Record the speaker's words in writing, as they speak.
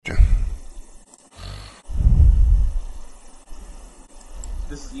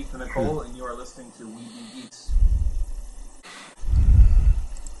This is Ethan Nicole, and you are listening to We Be Geeks.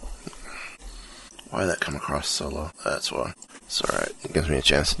 Why did that come across so low? That's why. It's alright. It gives me a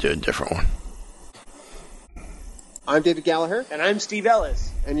chance to do a different one. I'm David Gallagher. And I'm Steve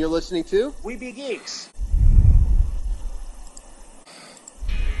Ellis. And you're listening to We Be Geeks.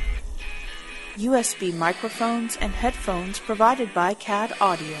 USB microphones and headphones provided by CAD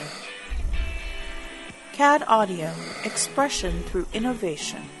Audio. CAD Audio, expression through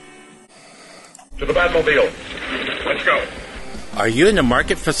innovation. To the Batmobile. Let's go. Are you in the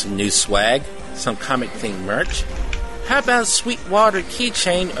market for some new swag? Some comic-themed merch? How about a Sweetwater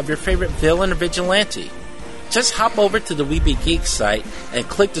keychain of your favorite villain or vigilante? Just hop over to the Weeby Geeks site and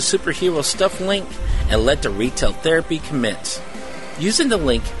click the superhero stuff link and let the retail therapy commence. Using the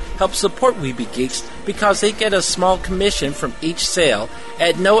link helps support Weeby Geeks because they get a small commission from each sale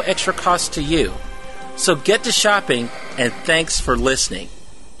at no extra cost to you. So get to shopping, and thanks for listening.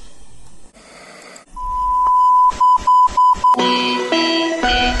 Do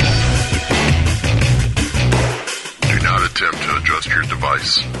not attempt to adjust your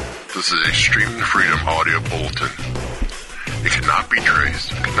device. This is a Stream Freedom audio bulletin. It cannot be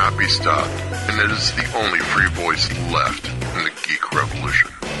traced, it cannot be stopped, and it is the only free voice left in the geek revolution.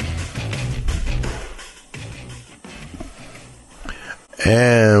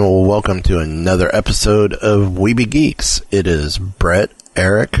 And welcome to another episode of Weeby Geeks. It is Brett,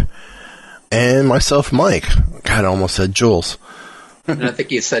 Eric, and myself, Mike. God, I almost said Jules. And I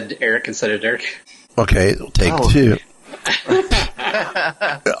think you said Eric instead of Dirk. Okay, take two.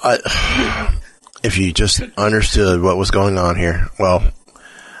 If you just understood what was going on here, well,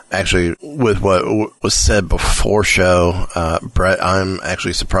 actually, with what was said before show, Brett, I'm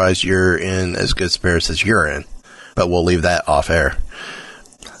actually surprised you're in as good spirits as you're in, but we'll leave that off air.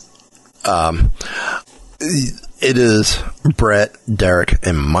 It is Brett, Derek,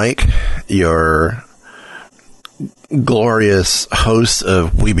 and Mike, your glorious hosts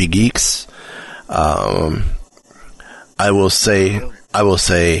of Weeby Geeks. I will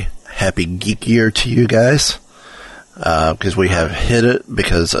say happy Geek Year to you guys, because we have hit it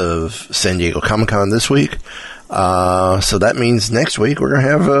because of San Diego Comic-Con this week. So that means next week we're going to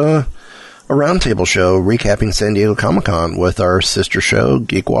have a roundtable show recapping San Diego Comic-Con with our sister show,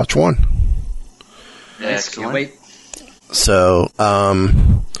 Geek Watch 1. Can't wait. So,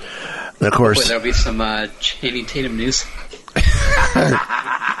 and of course... Hopefully there'll be some Channing Tatum news.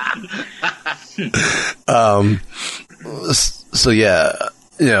 So yeah,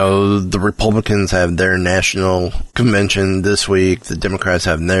 you know, the Republicans have their national convention this week. The Democrats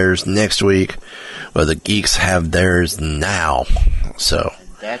have theirs next week. Well, the geeks have theirs now. So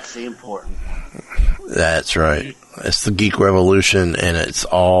That's the important one. That's right. It's the geek revolution, and it's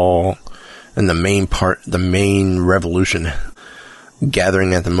all in the main revolution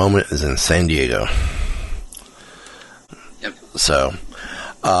gathering at the moment is in San Diego. Yep. So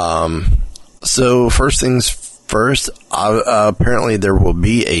first things first, apparently there will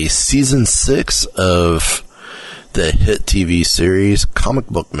be a season 6 of the hit TV series Comic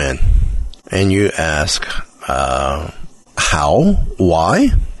Book Men. And you ask, how?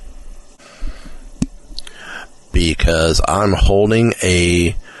 Why? Because I'm holding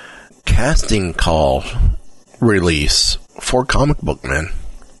a casting call release for Comic Book Men.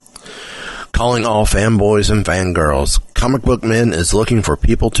 Calling all fanboys and fangirls, Comic Book Men is looking for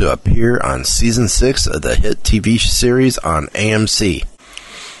people to appear on Season 6 of the hit TV series on AMC.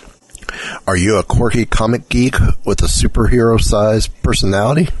 Are you a quirky comic geek with a superhero-sized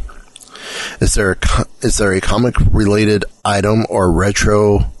personality? Is there a comic-related item or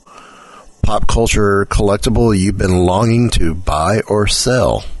retro pop culture collectible you've been longing to buy or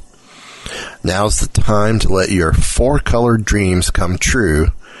sell? Now's the time to let your 4-color dreams come true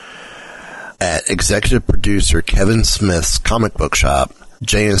at executive producer Kevin Smith's comic book shop,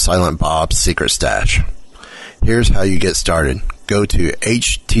 Jay and Silent Bob's Secret Stash. Here's how you get started. Go to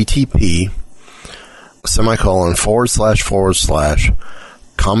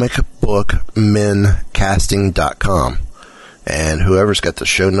http://comicbookmencasting.com. And whoever's got the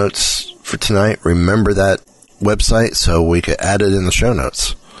show notes for tonight, remember that website so we could add it in the show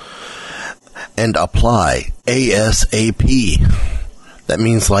notes. And apply ASAP. That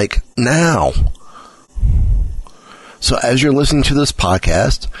means like now. So as you're listening to this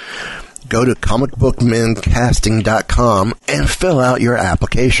podcast, go to comicbookmencasting.com and fill out your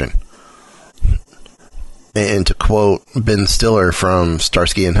application. And to quote Ben Stiller from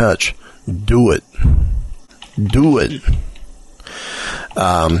Starsky and Hutch, do it. Do it.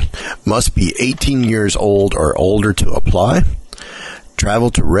 Must be 18 years old or older to apply. Travel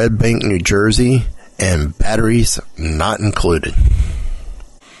to Red Bank, New Jersey, and batteries not included.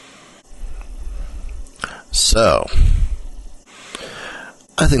 So,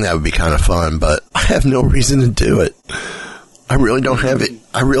 I think that would be kind of fun, but I have no reason to do it. I really don't have it.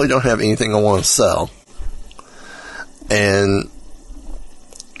 I really don't have anything I want to sell. And,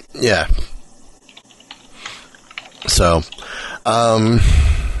 yeah. So,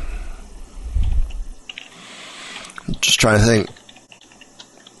 just trying to think.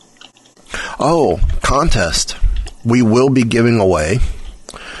 Oh, contest. We will be giving away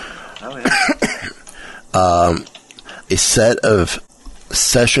a set of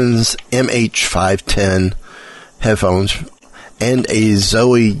Sessions MH510 headphones and a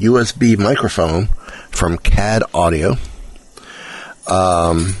Zoe USB microphone from CAD Audio.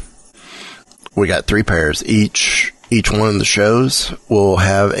 We got 3 pairs. Each one of the shows will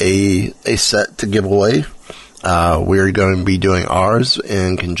have a set to give away. We're going to be doing ours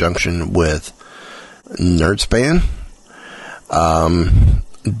in conjunction with Nerdspan.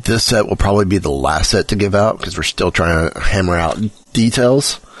 This set will probably be the last set to give out because we're still trying to hammer out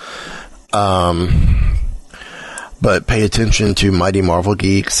details. But pay attention to Mighty Marvel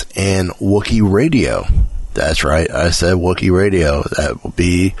Geeks and Wookiee Radio. That's right, I said Wookiee Radio. That will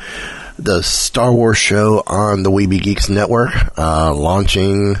be the Star Wars show on the Weeby Geeks Network,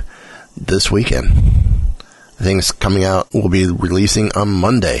 launching this weekend. I think it's coming out, we'll be releasing on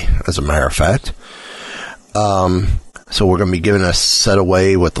Monday, as a matter of fact. So we're going to be giving a set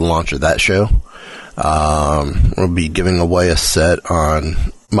away with the launch of that show. We'll be giving away a set on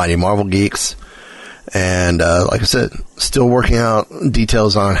Mighty Marvel Geeks. And, like I said, still working out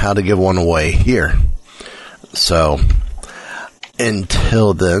details on how to give one away here. So,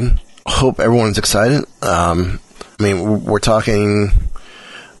 until then, hope everyone's excited. I mean, we're talking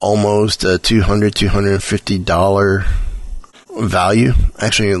almost a $200, $250 value.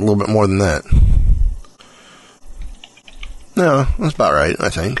 Actually, a little bit more than that. No, that's about right, I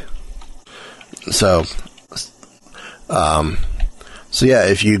think. So yeah,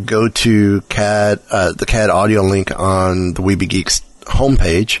 if you go to CAD, the CAD audio link on the Weeby Geeks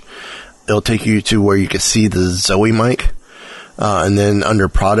homepage, it'll take you to where you can see the Zoe mic. And then under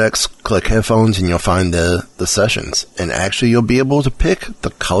products, click headphones and you'll find the sessions. And actually you'll be able to pick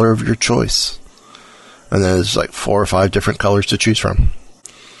the color of your choice. And there's like 4 or 5 different colors to choose from.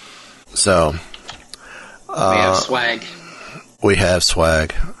 So, we have swag. We have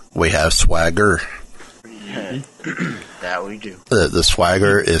swag. We have swagger. That we do. The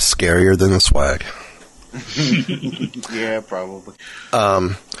swagger is scarier than the swag. Yeah, probably.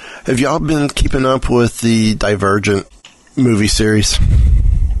 Have y'all been keeping up with the Divergent movie series?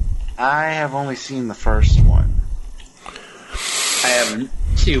 I have only seen the first one. I have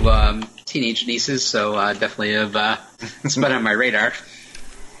 2 teenage nieces, so definitely have it's been on my radar.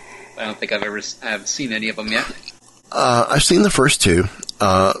 I don't think I've seen any of them yet. I've seen the first 2.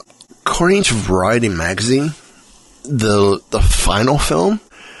 According to Variety magazine, the final film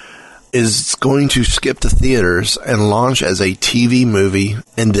is going to skip the theaters and launch as a TV movie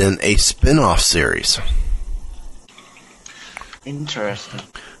and then a spin-off series. Interesting.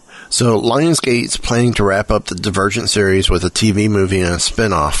 So Lionsgate's planning to wrap up the Divergent series with a TV movie and a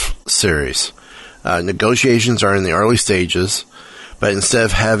spin-off series. Negotiations are in the early stages, but instead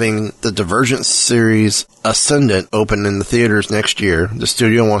of having the Divergent series Ascendant open in the theaters next year, the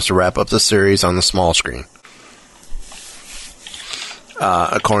studio wants to wrap up the series on the small screen.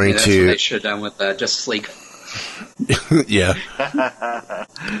 According that's to... what they should have done with Justice League. Yeah.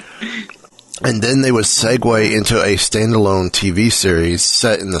 And then they would segue into a standalone TV series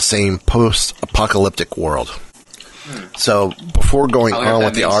set in the same post-apocalyptic world. So, before going on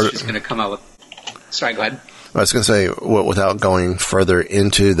with the art... She's going to come out with... Sorry, go ahead. I was going to say, without going further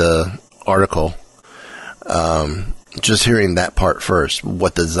into the article, just hearing that part first,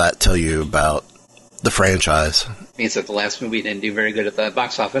 what does that tell you about the franchise? It means that the last movie didn't do very good at the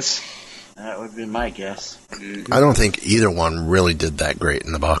box office. That would be my guess. I don't think either one really did that great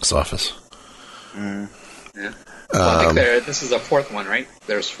in the box office. Yeah. Well, I think this is the 4th one, right?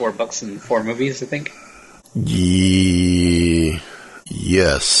 There's 4 books and 4 movies, I think.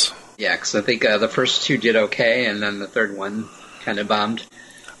 Yes. Yeah, because I think the first 2 did okay, and then the 3rd one kind of bombed.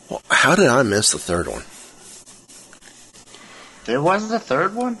 Well, how did I miss the 3rd one? There was a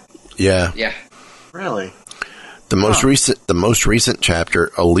 3rd one? Yeah. Yeah. Really? The most recent chapter,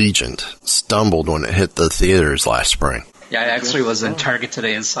 Allegiant, stumbled when it hit the theaters last spring. Yeah, I actually was in Target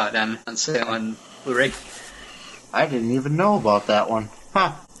today and saw it on sale on Blu-ray. I didn't even know about that one.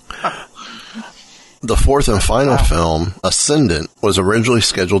 Huh. The 4th and final film, Ascendant, was originally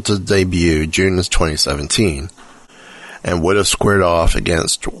scheduled to debut June of 2017 and would have squared off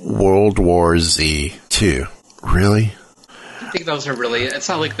against World War Z 2. Really? think those are really. It's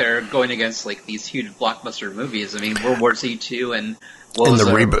not like they're going against like these huge blockbuster movies. I mean, World War Z 2 and and the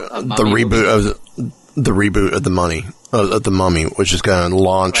reboot of the Mummy, which is going to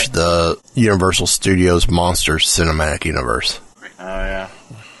launch the Universal Studios Monsters cinematic universe. Oh yeah.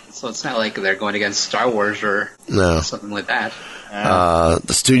 So it's not like they're going against Star Wars or something like that.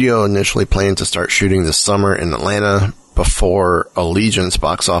 The studio initially planned to start shooting this summer in Atlanta before Allegiant's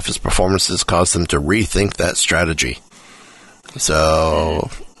box office performances caused them to rethink that strategy. So,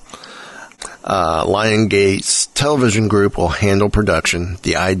 Lionsgate's television group will handle production.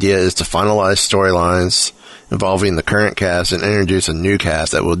 The idea is to finalize storylines involving the current cast and introduce a new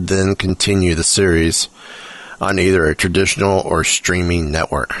cast that will then continue the series on either a traditional or streaming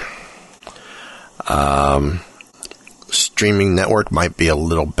network. Streaming network might be a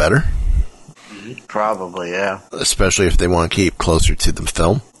little better. Probably, yeah. Especially if they want to keep closer to the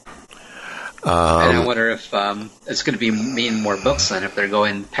film. And I wonder if it's going to mean more books then, if they're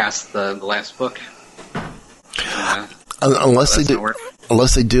going past the last book. Unless they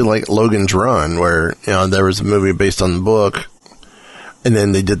do like Logan's Run, where there was a movie based on the book, and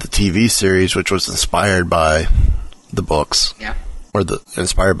then they did the TV series, which was inspired by the books. Yeah. Or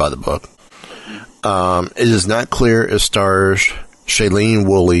inspired by the book. It is not clear if stars Shailene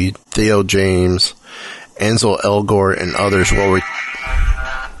Woodley, Theo James, Ansel Elgort, and others will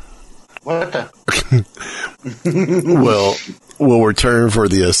will return for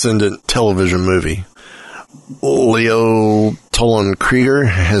the Ascendant television movie. Leo Tolan-Krieger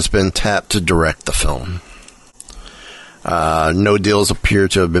has been tapped to direct the film. No deals appear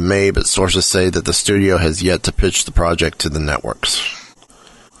to have been made, but sources say that the studio has yet to pitch the project to the networks.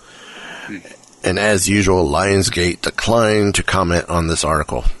 And as usual, Lionsgate declined to comment on this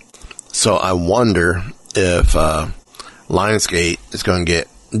article. So I wonder if Lionsgate is going to get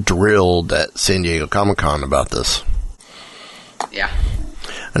drilled at San Diego Comic-Con about this. Yeah.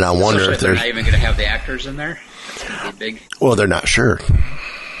 And I wonder if they're not even going to have the actors in there. That's going to be big. Well, they're not sure.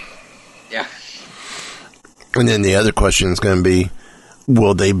 Yeah. And then the other question is going to be,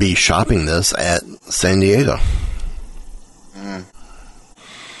 will they be shopping this at San Diego?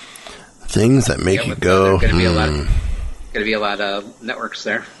 Things that make you go, Going to be a lot of networks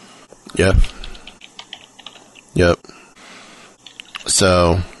there. Yep.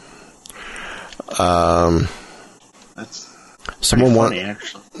 So, someone want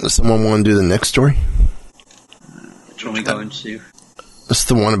to do the next story? Which one we go into? This is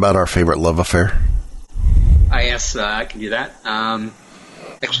the one about our favorite love affair. Yes, I can do that.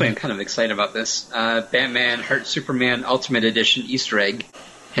 Actually, I'm kind of excited about this. Batman Heart Superman Ultimate Edition Easter egg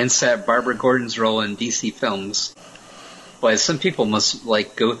hints at Barbara Gordon's role in DC films. But some people must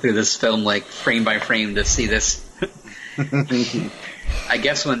go through this film frame by frame to see this. I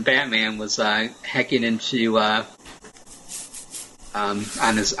guess when Batman was hacking into on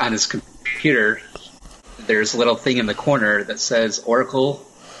his computer, there's a little thing in the corner that says Oracle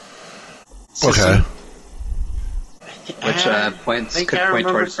System, which could point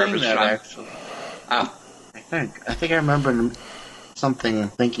towards Barbara's job. Actually. Oh, I think I remember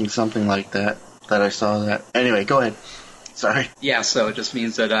thinking something like that I saw that. Anyway, go ahead. Sorry. Yeah, so it just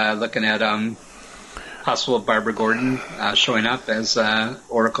means that looking at possible Barbara Gordon showing up as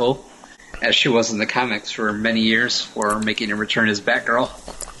Oracle, as she was in the comics for many years, for making a return as Batgirl.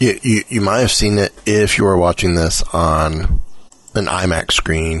 You might have seen it if you were watching this on an IMAX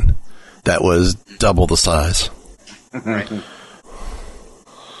screen that was double the size. Right.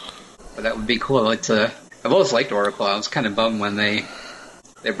 But that would be cool. I've always liked Oracle. I was kind of bummed when they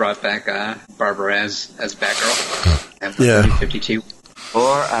brought back Barbara as Batgirl after 52. Or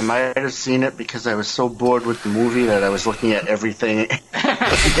I might have seen it because I was so bored with the movie that I was looking at everything in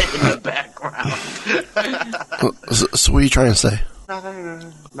the background. So what are you trying to say?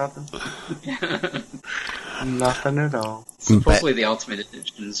 Nothing. Nothing at all. Supposedly the Ultimate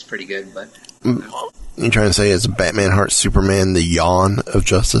Edition is pretty good, but... You're trying to say it's Batman Heart Superman, the yawn of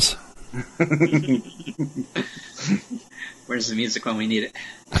justice? Where's the music when we need it?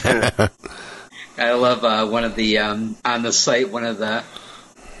 I love one of the on the site. One of the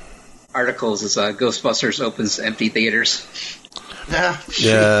articles is Ghostbusters opens empty theaters. Yeah.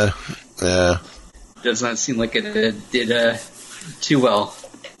 Does not seem like it did too well.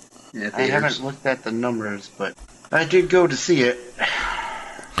 I haven't looked at the numbers, but I did go to see it.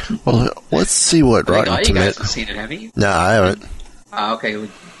 Well, let's see what Rotten Tomatoes. You guys have seen it, have you? No, I haven't. Okay,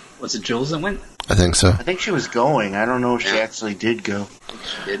 was it Jules that went? I think so. I think she was going. I don't know if she actually did go.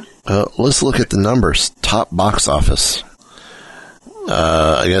 She did. Let's look at the numbers. Top box office.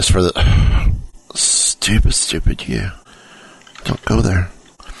 I guess for the... Stupid you. Don't go there.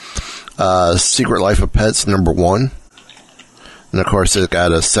 Secret Life of Pets, number 1. And of course, it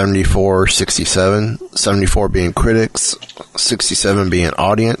got a 74-67, 74 being critics, 67 being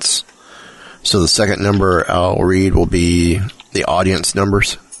audience. So the second number I'll read will be the audience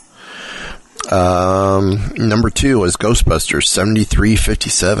numbers. Number 2 was Ghostbusters,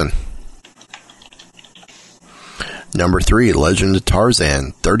 73-57. Number 3, Legend of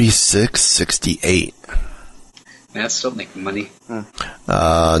Tarzan, 36-68. That's still making money.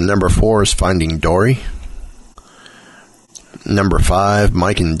 Number 4 is Finding Dory. Number 5,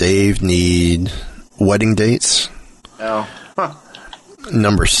 Mike and Dave Need Wedding Dates. Oh. Huh.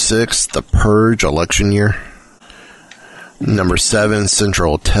 Number 6, The Purge Election Year. Number 7,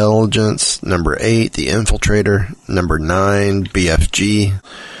 Central Intelligence. Number 8, The Infiltrator. Number 9, BFG.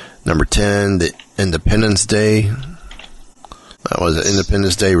 Number 10, The Independence Day. That was it,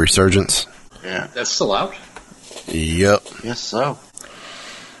 Independence Day Resurgence. Yeah. That's still out? Yep. Yes, so.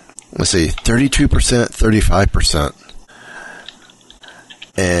 Let's see, 32%, 35%.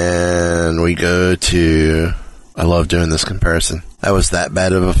 And we go to... I love doing this comparison. That was that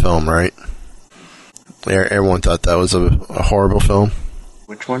bad of a film, right? Everyone thought that was a horrible film.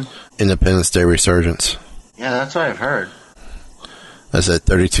 Which one? Independence Day Resurgence. Yeah, that's what I've heard. That's at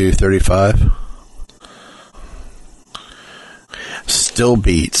 32, 35. Still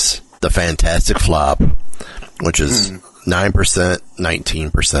beats the Fantastic Flop, which is 9%,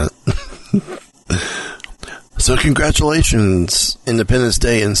 19%. So congratulations, Independence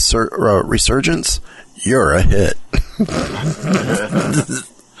Day Resurgence. You're a hit.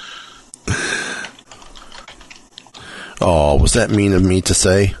 Oh, was that mean of me to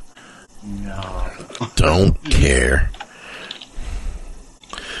say? No. Don't care.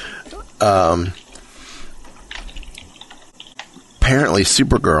 Apparently,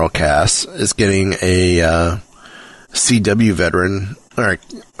 Supergirl cast is getting a CW veteran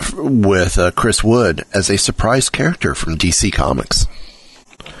with Chris Wood as a surprise character from DC Comics.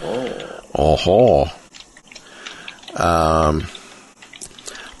 Oh.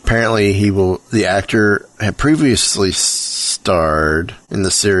 Apparently, the actor had previously starred in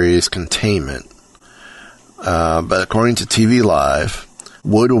the series Containment, but according to TV Live,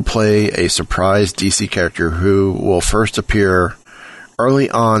 Wood will play a surprise DC character who will first appear early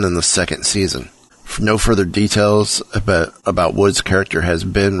on in the second season. No further details about Wood's character has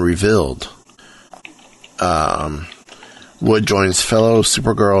been revealed. Wood joins fellow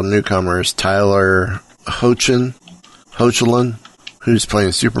Supergirl newcomers Tyler Hoechlin, who's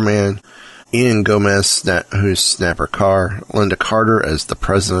playing Superman, Ian Gomez, who's Snapper Carr, Linda Carter as the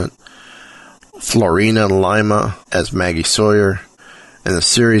President, Florina Lima as Maggie Sawyer, and the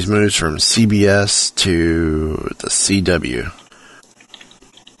series moves from CBS to the CW.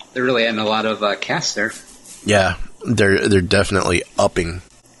 They're really adding a lot of cast there. Yeah, they're definitely upping,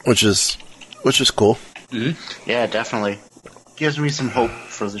 which is cool. Mm-hmm. Yeah, definitely. Gives me some hope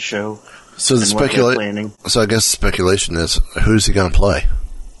for the show. So the So I guess speculation is, who's he going to play?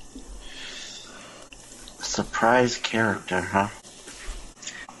 Surprise character, huh?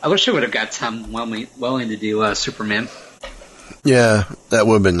 I wish I would have got Tom Welling to do Superman. Yeah, that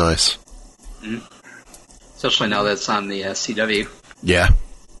would have been nice. Mm-hmm. Especially now that it's on the CW. Yeah.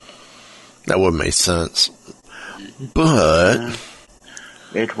 That would make sense. But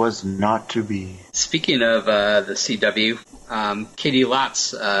it was not to be. Speaking of the CW, Katie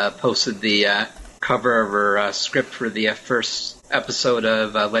Lotz posted the cover of her script for the first episode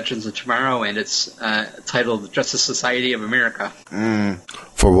of Legends of Tomorrow, and it's titled Justice Society of America.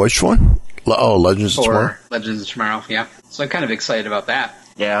 For which one? Legends of Tomorrow? Legends of Tomorrow, yeah. So I'm kind of excited about that.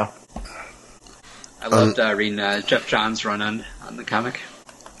 Yeah. I loved reading Jeff Johns' run on the comic.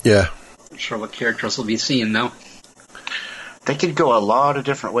 Yeah. Not sure what characters we'll be seeing, though. They could go a lot of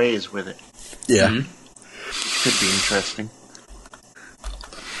different ways with it. Yeah. Mm-hmm. Could be interesting.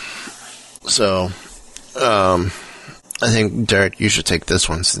 So, I think, Derek, you should take this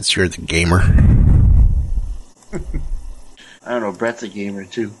one since you're the gamer. I don't know, Brett's a gamer,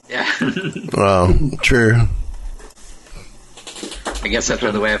 too. Yeah. Well, true. I guess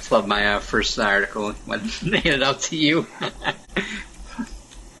after the way I flubbed my first article when they handed it out to you.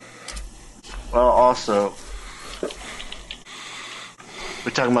 Well, also,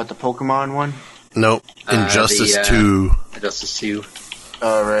 we're talking about the Pokemon one? Nope. Injustice 2. Injustice 2.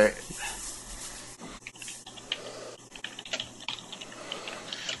 Alright.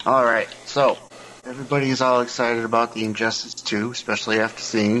 Alright, so, everybody's all excited about the Injustice 2, especially after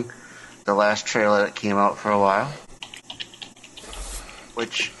seeing the last trailer that came out for a while.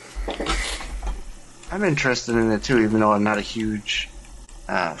 Which, I'm interested in it too, even though I'm not a huge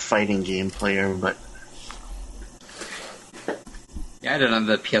fighting game player, but... Yeah, I did it on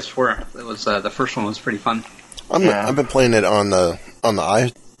the PS4. It was the first one was pretty fun. I've been playing it on my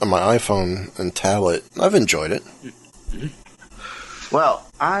iPhone and tablet. I've enjoyed it. Well,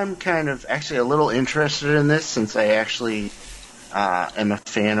 I'm kind of actually a little interested in this since I actually am a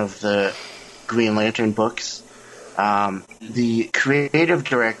fan of the Green Lantern books. The creative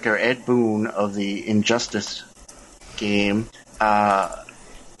director, Ed Boon, of the Injustice game,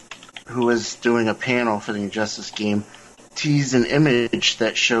 who was doing a panel for the Injustice game, teased an image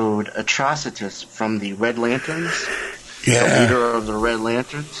that showed Atrocitus from the Red Lanterns, the leader of the Red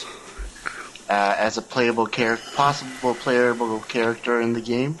Lanterns, as a possible playable character in the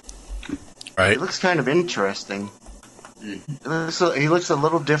game. Right. It looks kind of interesting. He looks a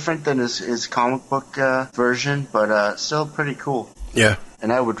little different than his comic book version, but still pretty cool. Yeah.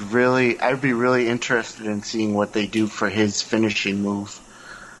 And I'd be really interested in seeing what they do for his finishing move.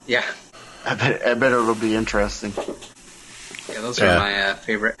 Yeah. I bet it'll be interesting. Yeah, those are my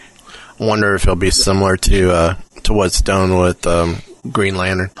favorite. I wonder if it'll be similar to what's done with Green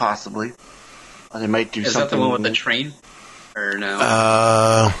Lantern. Possibly. Or they might do Is something. that the one with the train? Or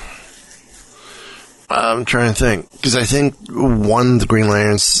no? I'm trying to think. Because I think the Green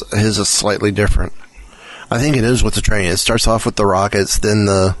Lantern's, his is slightly different. I think it is with the train. It starts off with the rockets, then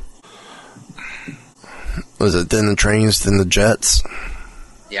the trains, then the jets.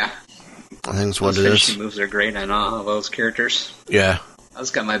 Yeah. I think it's what those it finishing is. moves are great. I know all those characters. Yeah. I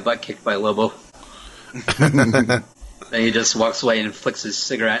just got my butt kicked by Lobo. Then he just walks away and flicks his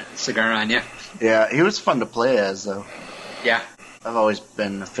cigar on you. Yeah, he was fun to play as, though. Yeah. I've always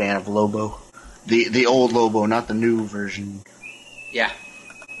been a fan of Lobo. The old Lobo, not the new version. Yeah.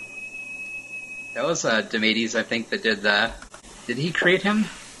 That was Demades, I think, that did the... Did he create him?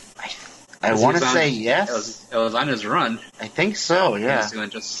 I want to say yes. It was on his run. I think so, He yeah. was doing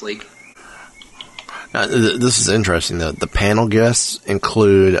Justice League. This is interesting. The panel guests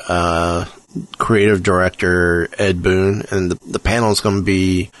include creative director Ed Boon, and the panel is going to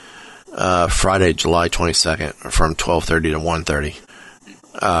be Friday, July 22nd, from 12:30 to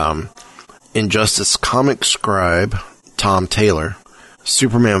 1:30. Injustice comic scribe Tom Taylor,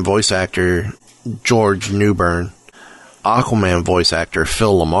 Superman voice actor George Newbern, Aquaman voice actor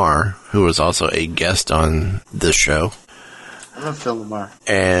Phil Lamar, who was also a guest on this show, I love Phil Lamar.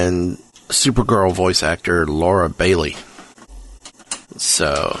 and Supergirl voice actor Laura Bailey.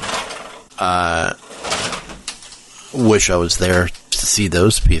 So, wish I was there to see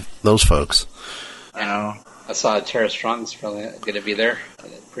those folks. I know. I saw Tara Strong's probably going to be there. I'm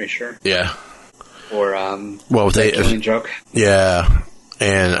pretty sure. Yeah. Or Killing Joke. Yeah,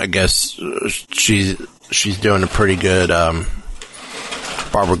 and I guess she's doing a pretty good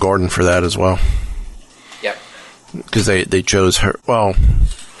Barbara Gordon for that as well. Yep. Because they chose her. Well,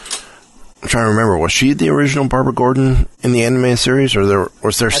 I'm trying to remember. Was she the original Barbara Gordon in the animated series, or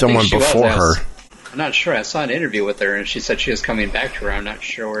was there someone before her? I'm not sure. I saw an interview with her, and she said she was coming back to her. I'm not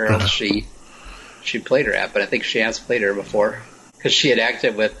sure where else she played her at, but I think she has played her before because she had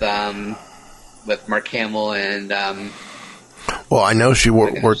acted with Mark Hamill and. Well, I know she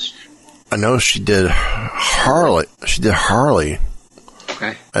worked. I know she did Harley. She did Harley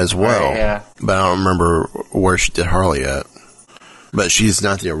as well, Right, yeah. but I don't remember where she did Harley at. But she's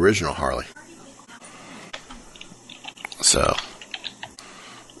not the original Harley. So,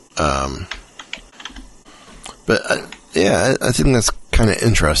 but yeah, I think that's kind of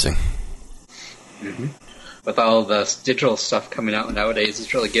interesting. Mm-hmm. With all the digital stuff coming out nowadays,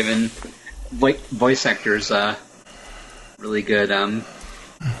 it's really giving voice actors really good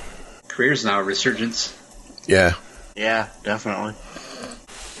careers now, resurgence. Yeah. Yeah, definitely.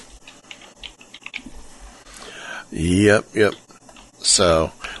 Yep.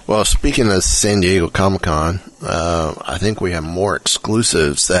 So, well, speaking of San Diego Comic-Con, I think we have more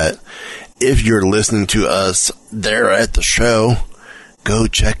exclusives that if you're listening to us there at the show, go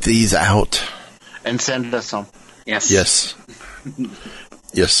check these out. And send us some. Yes.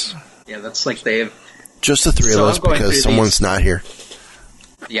 Yes. Yeah, that's like they've... Just the three of us because someone's not here.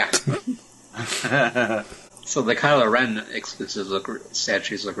 Yeah. So the Kylo Ren exclusives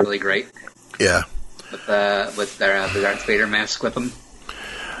statues look really great. Yeah. With the Darth Vader mask with them.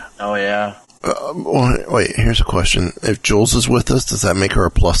 Oh, yeah. Wait, here's a question. If Jules is with us, does that make her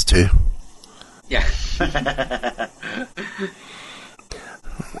a +2? Yeah.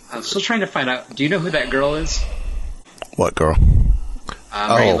 I'm still trying to find out. Do you know who that girl is? What girl?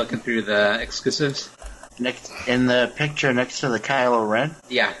 Are you looking through the exclusives? In the picture next to the Kylo Ren?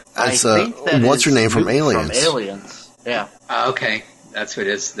 Yeah. I think that what's her name from Newt Aliens? From Aliens, yeah. Okay. That's who it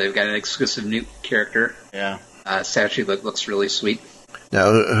is. They've got an exclusive new character. Yeah. Statue looks really sweet.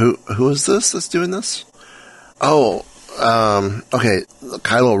 Now, who is this that's doing this? Oh, okay.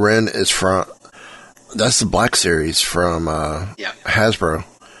 Kylo Ren is from... That's the Black Series from Yeah. Hasbro.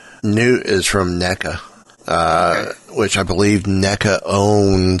 Newt is from NECA, which I believe NECA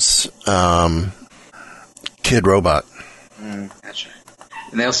owns Kid Robot. Gotcha.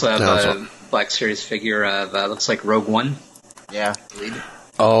 And they also have a Black Series figure of looks like Rogue One. Yeah.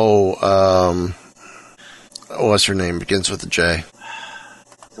 Oh, what's her name? Begins with a J.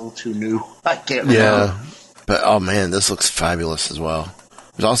 Still too new. I can't remember. Yeah. But, oh man, this looks fabulous as well.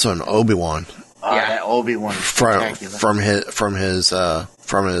 There's also an Obi-Wan. Yeah. That Obi-Wan is spectacular. from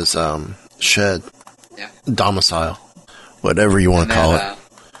his shed. Yeah. Domicile. Whatever you want to call it.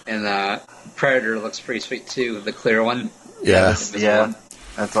 And Predator looks pretty sweet too, the clear one. Yeah. Yeah.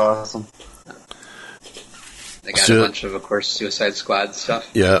 That's awesome. They got a bunch of course, Suicide Squad stuff.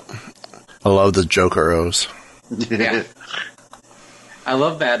 Yeah. I love the Joker O's. Yeah. I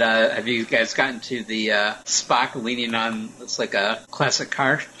love that. Have you guys gotten to the Spock leaning on, it's like a classic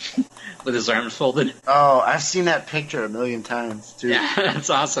car with his arms folded? Oh, I've seen that picture a million times, too. Yeah, that's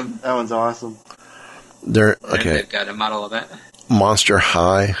awesome. That one's awesome. They've got a model of that. Monster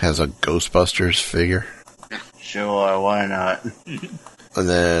High has a Ghostbusters figure. Sure, why not? And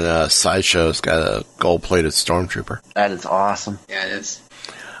then Sideshow's got a gold-plated Stormtrooper. That is awesome. Yeah, it is.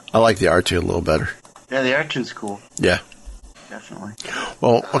 I like the R2 a little better. Yeah, the R2's cool. Yeah. Definitely.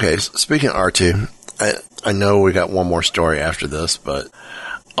 Well, okay, speaking of R2, I know we got one more story after this, but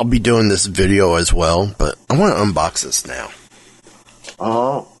I'll be doing this video as well, but I want to unbox this now.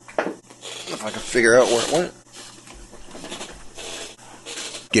 Oh. If I can figure out where it went.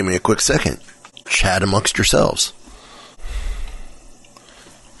 Give me a quick second. Chat amongst yourselves.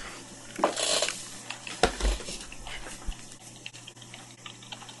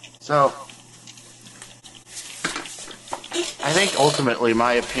 So, I think ultimately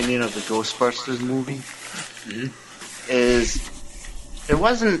my opinion of the Ghostbusters movie is it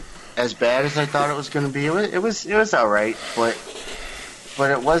wasn't as bad as I thought it was going to be. It was all right, but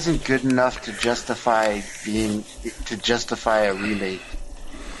it wasn't good enough to justify a remake.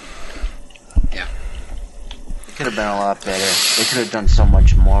 Yeah. It could have been a lot better. They could have done so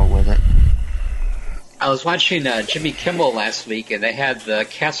much more with it. I was watching Jimmy Kimmel last week, and they had the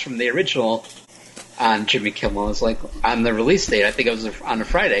cast from the original on Jimmy Kimmel. It was like on the release date. I think it was on a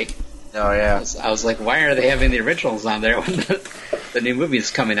Friday. Oh yeah. I was like, why are they having the originals on there when the new movie is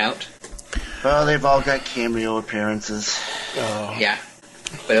coming out? Well, they've all got cameo appearances. Yeah,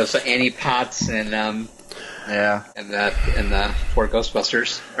 but it was Annie Potts and Yeah. and the 4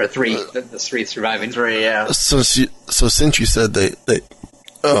 Ghostbusters, or 3, the 3 surviving. 3, yeah. So since you said they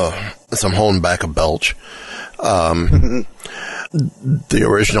as I'm holding back a belch, the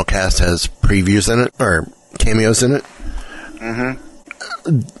original cast has previews in it, or cameos in it.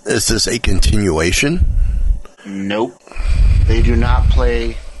 Mm-hmm. Is this a continuation? Nope. They do not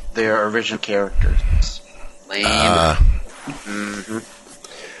play their original characters. Lame. Mm-hmm.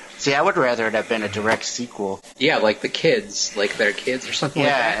 See, I would rather it have been a direct sequel. Yeah, like the kids, like their kids or something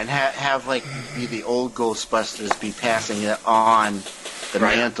like that. Yeah, and have like be the old Ghostbusters be passing it on the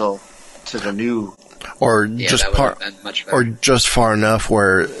mantle to the new. Or Yeah, just that would have been much better. or just far enough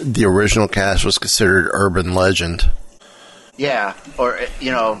where the original cast was considered urban legend Yeah, or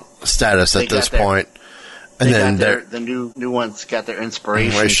status They at this got their- point, and then the new ones got their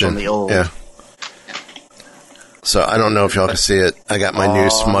inspiration from the old. Yeah. So I don't know if y'all can see it. I got my new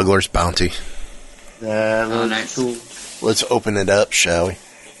Smuggler's Bounty. Nice. Cool. Let's open it up, shall we?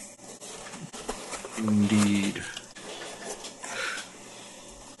 Indeed.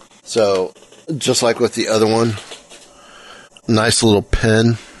 So, just like with the other one, nice little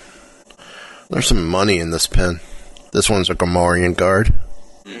pen. There's some money in this pen. This one's a Gamorrean guard.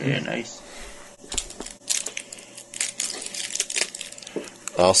 Yeah, nice.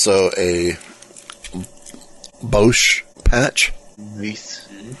 Also a Bosch patch. Nice.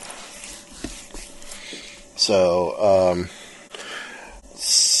 So,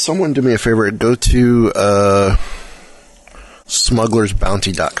 someone do me a favor. Go to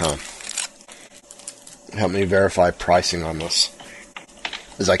smugglersbounty.com. Help me verify pricing on this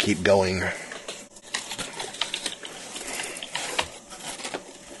as I keep going.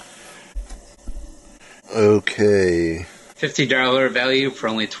 Okay. $50 value for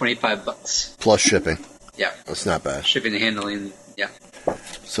only $25. Plus shipping. Yeah, That's not bad. shipping and handling. Yeah.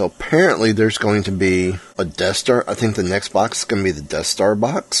 So apparently there's going to be a Death Star. I think the next box is going to be the Death Star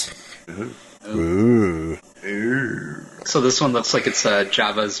box. Ooh. So this one looks like it's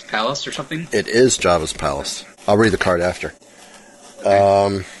Jabba's palace or something. It is Jabba's palace. I'll read the card after.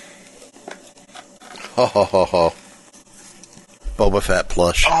 Ho ho ho ho. Boba Fett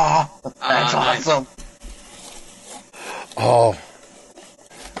plush. Oh, that's nice. awesome. Oh.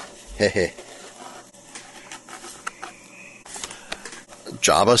 Hey hey.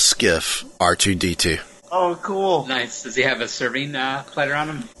 Jabba Skiff R2-D2. Oh, cool. Nice. Does he have a serving platter on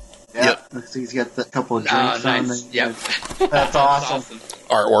him? Yeah. Yep. Looks like he's got a couple of drinks on nice. there. Yep. That's awesome.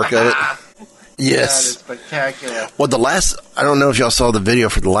 Artwork of it. That Yes. is spectacular. Well, I don't know if y'all saw the video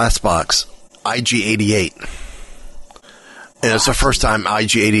for the last box, IG-88. And it's the first time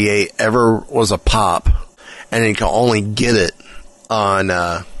IG-88 ever was a pop, and you can only get it on,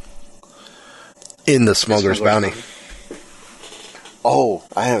 in the Smuggler's Bounty. Oh,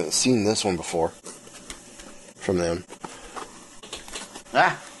 I haven't seen this one before. From them.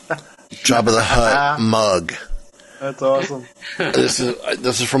 Jabba the Hutt mug. That's awesome. This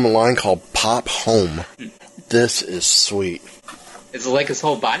is from a line called Pop Home. This is sweet. Is it like his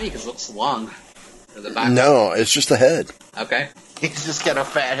whole body? Because it looks long. Or the box? No, it's just the head. Okay. He's just got a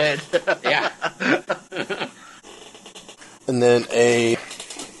fat head. Yeah. And then a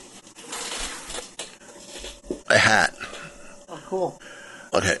hat. Oh, cool.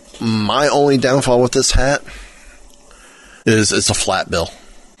 Okay, my only downfall with this hat is it's a flat bill.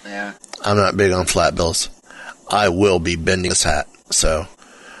 Yeah. I'm not big on flat bills. I will be bending this hat. So,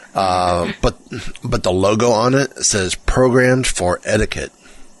 but the logo on it says "Programmed for Etiquette,"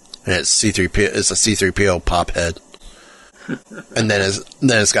 and it's C3P. It's a C3PO pop head, and then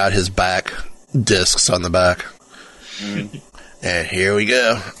it's got his back discs on the back. And here we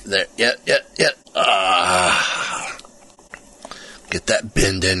go. There, yep. Get that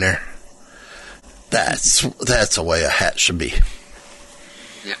bend in there. That's the way a hat should be.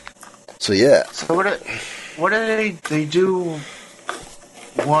 Yeah. So yeah. So what do they do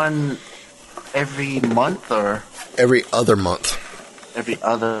one every month or Every other month. every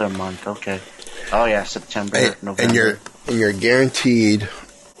other month? Okay. Oh yeah, September, November. And you're guaranteed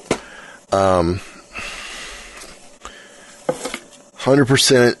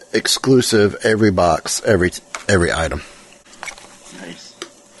 100% exclusive every box, every item. Nice.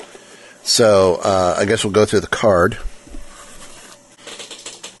 So I guess we'll go through the card.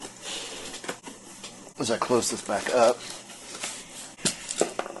 As I close this back up.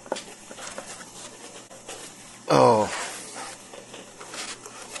 Oh,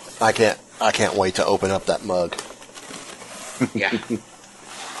 I can't wait to open up that mug. Yeah.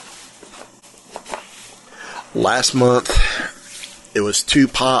 Last month, it was 2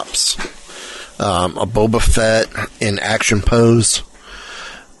 pops, a Boba Fett in action pose,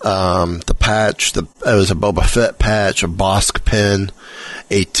 the patch, it was a Boba Fett patch, a Bosk pin,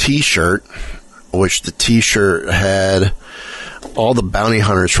 a T-shirt, which the T-shirt had all the bounty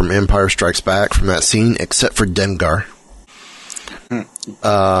hunters from Empire Strikes Back from that scene, except for Dengar.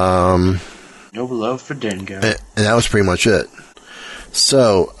 No love for Dengar. And that was pretty much it.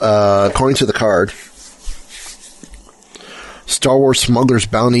 So, according to the card, Star Wars Smuggler's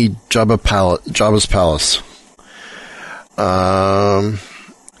Bounty, Jabba's Palace.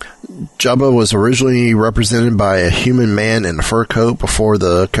 Jabba was originally represented by a human man in a fur coat before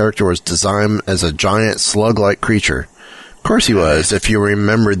the character was designed as a giant slug-like creature. Of course he was, if you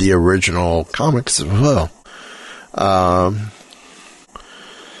remember the original comics as well.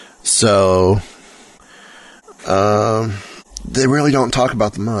 They really don't talk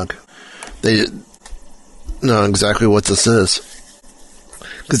about the mug. They know exactly what this is.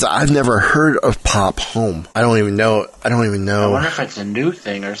 Because I've never heard of Pop Home. I don't even know. I wonder if it's a new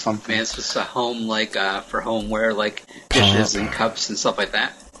thing or something. Man, it's just a home, like, for homeware, like dishes and cups and stuff like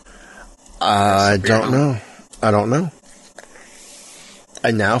that. I don't know. I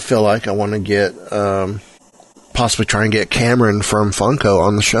now feel like I want to get, possibly try and get Cameron from Funko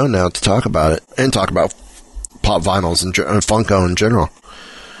on the show now to talk about it. And talk about Pop Vinyls and Funko in general.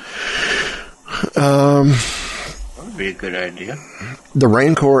 That would be a good idea. The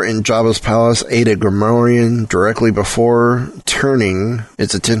Rancor in Jabba's palace ate a Grammarian directly before turning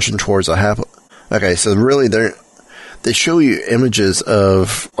its attention towards a Okay, so really they show you images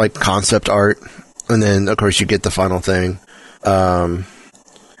of like concept art, and then of course you get the final thing. Were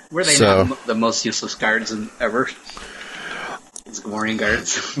they not the most useless guards ever? These Gamorrean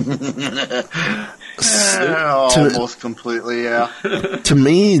guards. Almost completely, yeah. To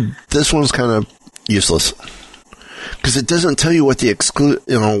me, this one's kind of useless. Because it doesn't tell you what the exclusives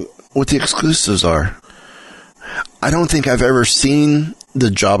are. I don't think I've ever seen the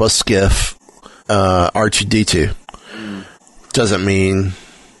Jabba Skiff R2-D2. Doesn't mean...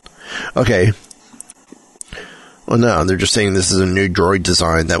 Okay. Well, no, they're just saying this is a new droid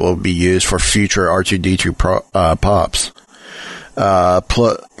design that will be used for future R2-D2 pops.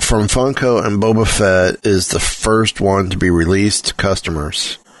 From Funko and Boba Fett is the first one to be released to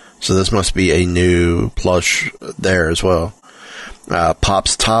customers. So this must be a new plush there as well.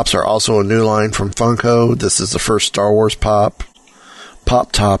 Pop's Tops are also a new line from Funko. This is the first Star Wars pop.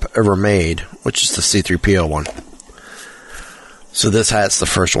 pop top ever made, which is the C-3PO one. So this hat's the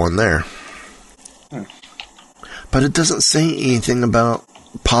first one there. But it doesn't say anything about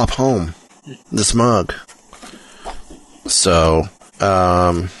Pop Home, this mug. So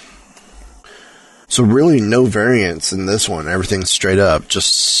really no variants in this one. Everything's straight up,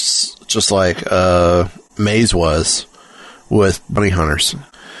 just like Maze was with Bunny Hunters.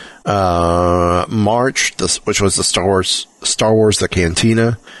 March, which was the Star Wars the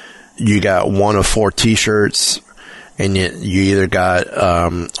Cantina, you got one of 4 T-shirts, and you either got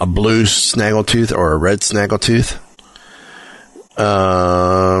a blue Snaggletooth or a red Snaggletooth.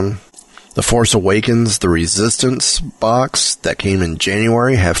 The Force Awakens, the Resistance box that came in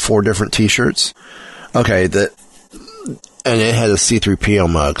January, had 4 different T-shirts. Okay, and it had a C-3PO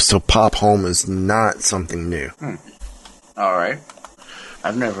mug, so Pop Home is not something new. All right.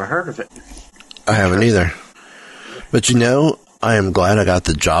 I've never heard of it. I haven't either. But I am glad I got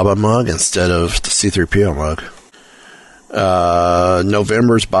the Jabba mug instead of the C-3PO mug.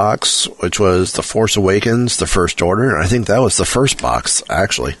 November's box, which was the Force Awakens, the First Order. I think that was the first box,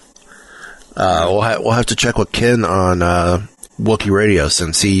 actually. We'll have to check with Ken on Wookiee Radio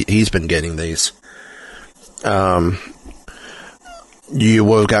since he's been getting these. You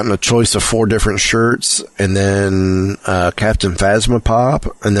would have gotten a choice of 4 different shirts, and then Captain Phasma Pop,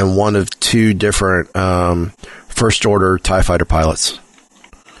 and then one of 2 different First Order TIE Fighter pilots.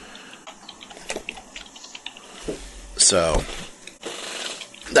 So,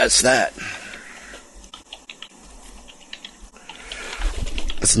 that's that.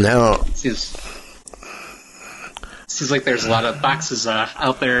 It's now... Seems like there's a lot of boxes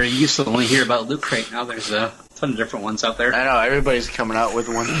out there. You used to only hear about Loot Crate. Now there's a ton of different ones out there. I know, everybody's coming out with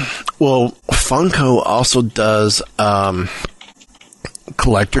one. Well, Funko also does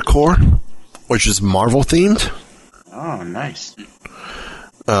Collector Core, which is Marvel themed. Oh, nice.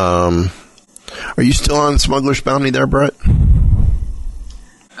 Are you still on Smuggler's Bounty there, Brett?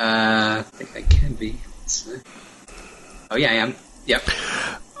 I think I can be. Oh, yeah, I am. Yep.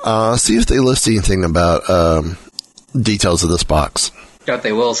 See if they list anything about details of this box. Doubt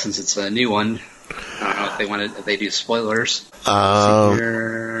they will, since it's a new one. I don't know if they do spoilers.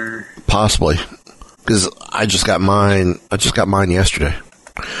 Possibly, because I just got mine yesterday.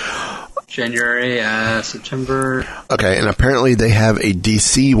 January, September. Okay, and apparently they have a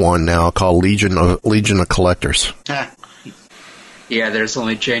DC one now called Legion of Collectors. Yeah, there's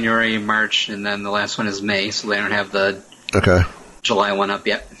only January, March, and then the last one is May, so they don't have the July one up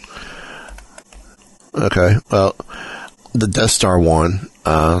yet. Okay, well, the Death Star one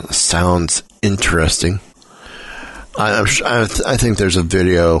sounds interesting. I think there's a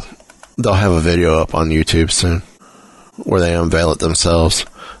video. They'll have a video up on YouTube soon where they unveil it themselves.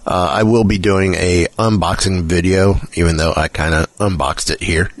 I will be doing a unboxing video, even though I kind of unboxed it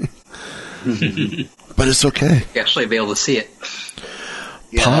here. But it's okay. You actually be able to see it.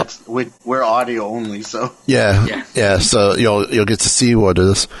 Yeah, we're audio only, so yeah. So you'll get to see what it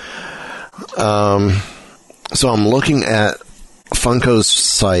is. So I'm looking at Funko's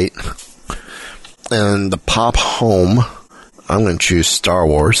site, and the Pop Home. I'm going to choose Star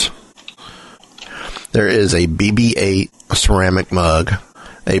Wars. There is a BB-8 ceramic mug,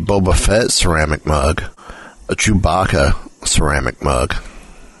 a Boba Fett ceramic mug, a Chewbacca ceramic mug.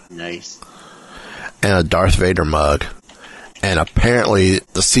 Nice. And a Darth Vader mug. And apparently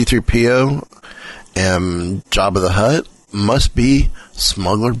the C-3PO and Jabba the Hutt must be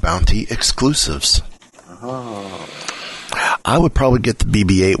Smuggler Bounty exclusives. Oh. I would probably get the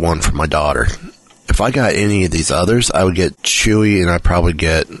BB-8 one for my daughter. If I got any of these others, I would get Chewie and I'd probably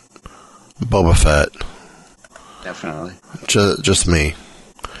get Boba Fett. Definitely. Just me.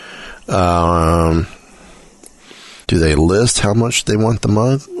 Do they list how much they want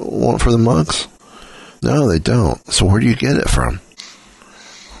for the mugs? No, they don't. So where do you get it from?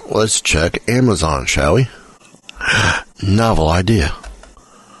 Let's check Amazon, shall we? Novel idea.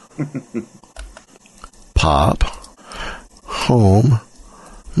 Pop Home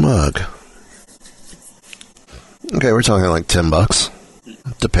mug. Okay, we're talking like $10,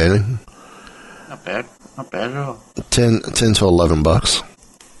 depending. Not bad at all. 10 to $11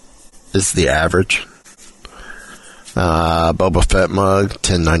 is the average. Boba Fett mug,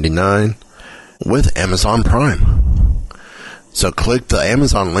 $10.99 with Amazon Prime. So click the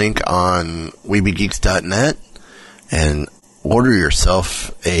Amazon link on WeebieGeeks.net and order yourself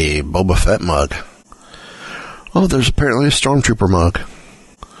a Boba Fett mug. Oh, there's apparently a Stormtrooper mug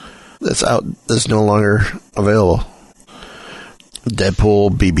that's out. That's no longer available.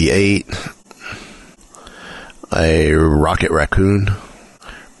 Deadpool BB-8, a Rocket Raccoon.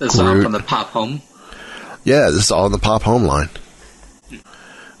 This is all from the Pop Home. Yeah, this is all in the Pop Home line.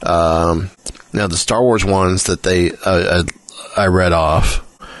 Now, the Star Wars ones that I read off,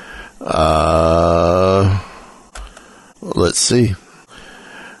 let's see.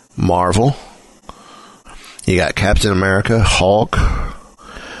 Marvel. You got Captain America, Hulk,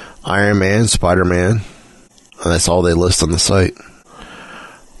 Iron Man, Spider-Man. And that's all they list on the site.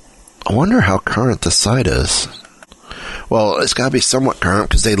 I wonder how current the site is. Well, it's got to be somewhat current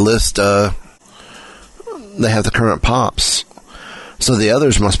because they list, they have the current pops. So the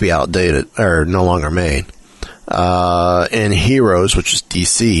others must be outdated or no longer made. And Heroes, which is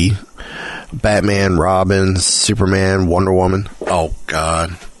DC, Batman, Robin, Superman, Wonder Woman. Oh,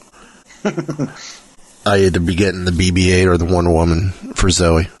 God. I had to be getting the BB-8 or the Wonder Woman for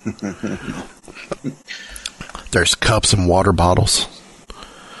Zoe. There's cups and water bottles.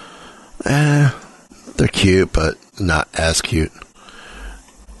 They're cute, but not as cute.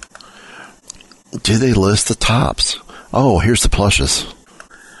 Do they list the tops? Oh, here's the plushes.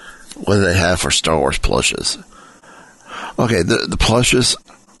 What do they have for Star Wars plushes? Okay, the plushes.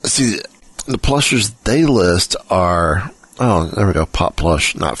 See, the plushes they list are... Oh, there we go. Pop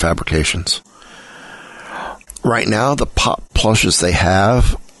plush, not fabrications. Right now, the pop plushes they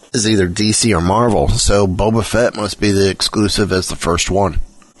have is either DC or Marvel. So Boba Fett must be the exclusive as the first one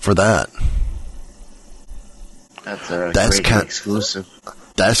for that. That's great exclusive.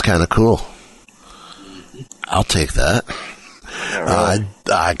 That's kind of cool. I'll take that. Yeah, really.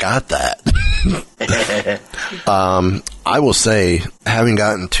 I got that. I will say, having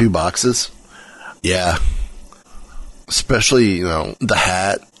gotten 2 boxes, yeah. Especially, the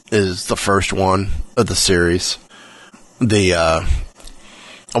hat is the first one of the series. I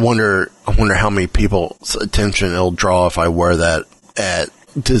wonder how many people's attention it'll draw if I wear that at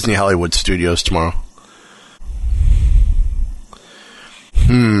Disney Hollywood Studios tomorrow.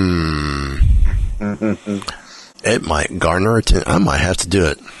 It might garner attention. I might have to do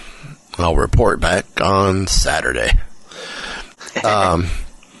it. I'll report back on Saturday.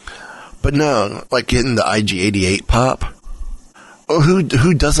 But no, like getting the IG-88 pop. Oh,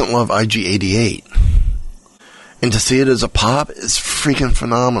 who doesn't love IG-88? And to see it as a pop is freaking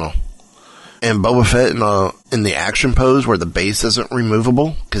phenomenal. And Boba Fett in the action pose where the base isn't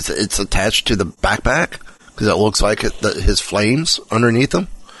removable because it's attached to the backpack because it looks like his flames underneath him.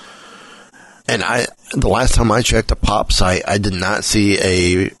 And the last time I checked a pop site, I did not see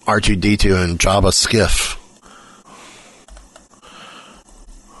a R2-D2 and Jabba skiff.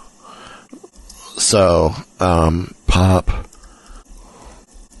 So, pop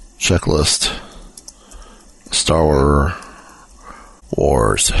checklist Star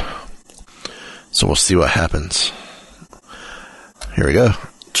Wars. So we'll see what happens. Here we go.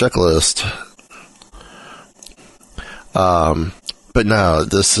 Checklist. But no,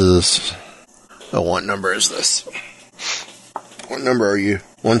 this is... Oh, what number is this? What number are you?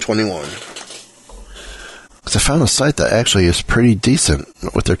 121. Because I found a site that actually is pretty decent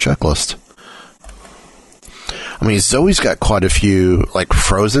with their checklist. I mean, Zoe's got quite a few, like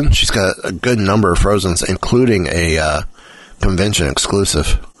Frozen. She's got a good number of Frozens, including a convention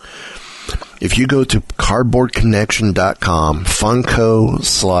exclusive. If you go to cardboardconnection.com,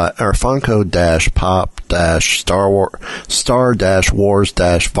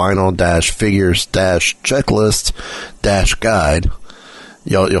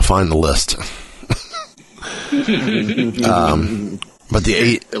 you'll find the list. But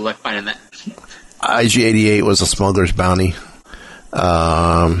Good luck finding that. IG-88 was a Smuggler's Bounty.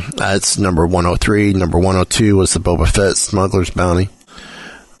 That's number 103. Number 102 was the Boba Fett Smuggler's Bounty.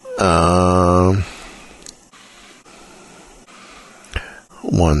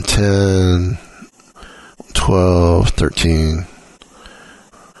 110, 12, 13.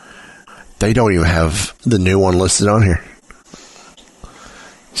 They don't even have the new one listed on here.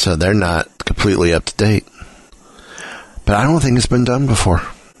 So they're not completely up to date. But I don't think it's been done before.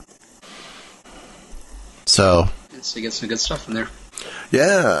 So you get some good stuff in there.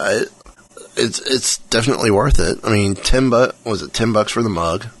 Yeah, it's definitely worth it. I mean, was it $10 for the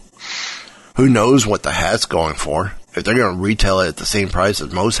mug? Who knows what the hat's going for? If they're going to retail it at the same price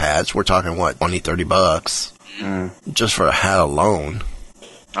as most hats, we're talking, what, $20-30 just for a hat alone.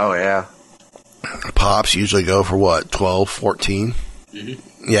 Oh, yeah. Pops usually go for, what, $12, $14?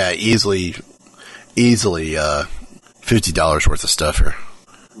 Mm-hmm. Yeah, easily $50 worth of stuff here.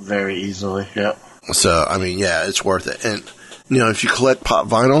 Very easily, yep. So, I mean, yeah, it's worth it. And, if you collect pop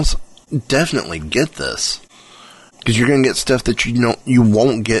vinyls, definitely get this. Because you're going to get stuff that you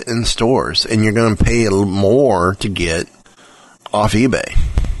won't get in stores. And you're going to pay a little more to get off eBay.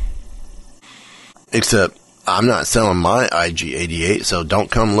 Except, I'm not selling my IG-88, so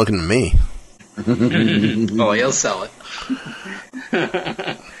don't come looking to me. Oh, he'll sell it.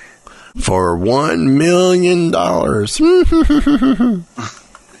 for $1 million.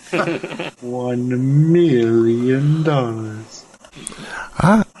 $1 million.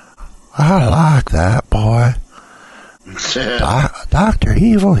 I like that, boy. Dr.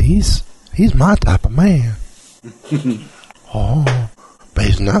 Evil, he's my type of man. Oh, but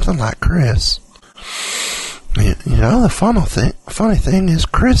he's nothing like Chris. You know, the funny thing is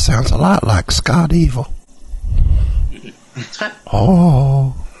Chris sounds a lot like Scott Evil.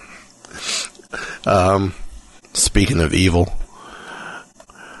 Oh. Speaking of evil,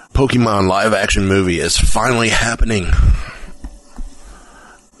 Pokemon live action movie is finally happening.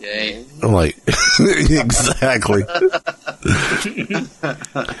 Yay. Like, exactly.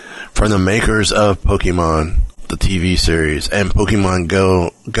 From the makers of Pokemon, the TV series, and Pokemon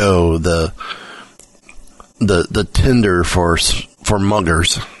Go, the Tinder for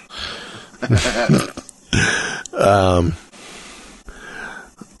muggers.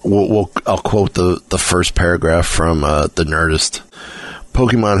 I'll quote the first paragraph from the Nerdist.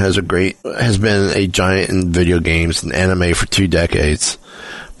 Pokemon has been a giant in video games and anime for 2 decades.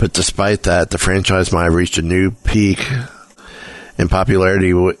 But despite that, the franchise might have reached a new peak in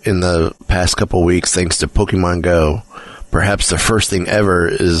popularity in the past couple weeks thanks to Pokemon Go. Perhaps the first thing ever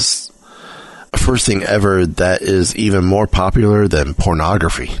that is even more popular than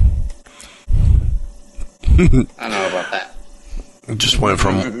pornography. I don't know about that. Just went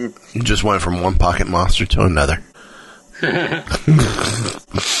from one pocket monster to another.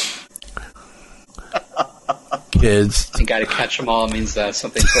 Kids. You gotta catch them all means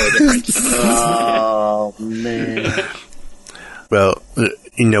something totally different. Oh, man. Well,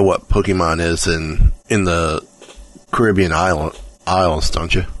 you know what Pokemon is in the Caribbean Isles,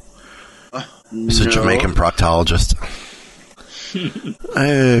 don't you? It's a Jamaican proctologist.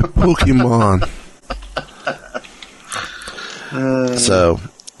 Hey, Pokemon. So,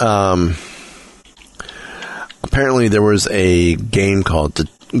 apparently there was a game called The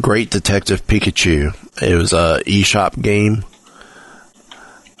Great Detective Pikachu. It was a eShop game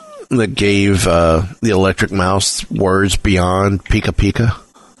that gave the Electric Mouse words beyond Pika Pika.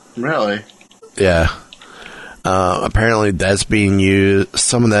 Really? Yeah. Apparently that's being used,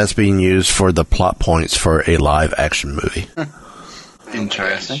 some of that's being used for the plot points for a live action movie.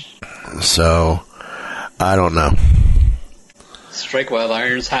 Interesting. So, I don't know. Strike while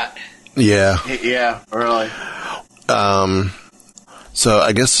iron's hot. Yeah. Yeah, really. So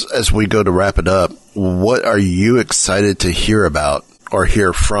I guess as we go to wrap it up, what are you excited to hear about or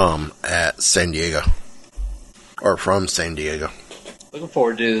hear from at San Diego? Or from San Diego? Looking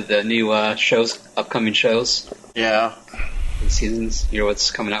forward to the new upcoming shows. Yeah. The seasons, you know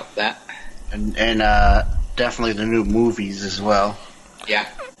what's coming out with that. And definitely the new movies as well. Yeah.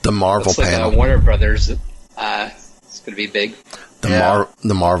 The Marvel Looks panel. Like Warner Brothers, it's going to be big.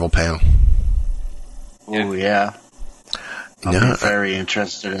 The Marvel panel. Oh, yeah. I'll be very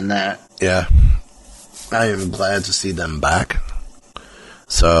interested in that. Yeah. I am glad to see them back.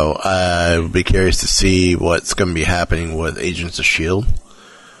 So I would be curious to see what's going to be happening with Agents of S.H.I.E.L.D.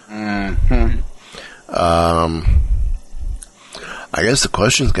 Mm-hmm. I guess the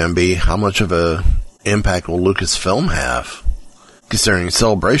question is going to be how much of a impact will Lucasfilm have, considering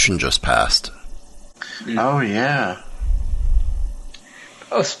Celebration just passed. Oh, yeah.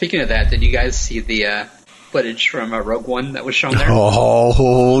 Oh, speaking of that, did you guys see the footage from Rogue One that was shown there?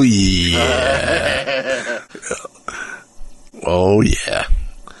 Oh, yeah. Oh, yeah.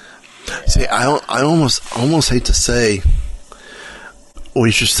 See, I almost hate to say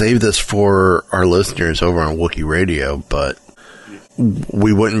we should save this for our listeners over on Wookiee Radio, but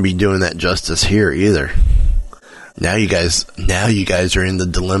we wouldn't be doing that justice here either. Now you guys are in the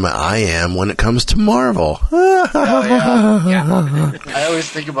dilemma I am when it comes to Marvel. Oh, yeah. I always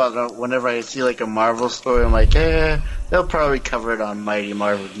think about it whenever I see like a Marvel story. I'm like, they'll probably cover it on Mighty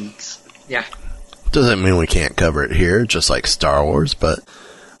Marvel Geeks. Yeah. Doesn't mean we can't cover it here, just like Star Wars, but...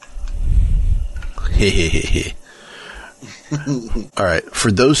 Alright,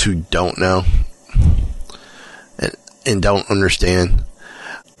 for those who don't know and don't understand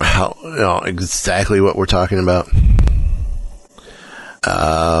how exactly what we're talking about,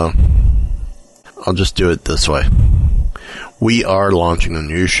 I'll just do it this way. We are launching a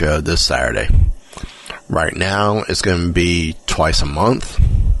new show this Saturday. Right now, it's going to be twice a month,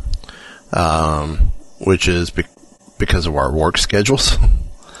 which is because of our work schedules.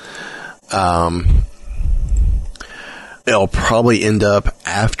 It'll probably end up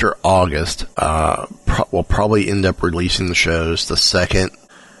after August. We'll probably end up releasing the shows the second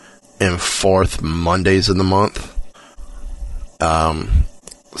and fourth Mondays of the month.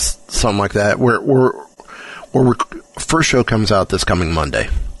 Something like that. We're first show comes out this coming Monday.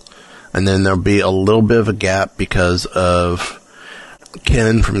 And then there'll be a little bit of a gap because of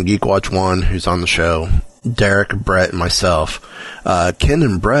Ken from Geek Watch 1, who's on the show, Derek, Brett, and myself. Ken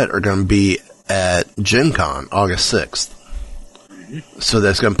and Brett are going to be at Gen Con August 6th. So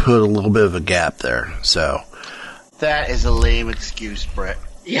that's going to put a little bit of a gap there. So That is a lame excuse, Brett.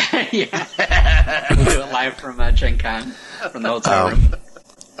 Yeah. Do it live from Gen Con, from the hotel room.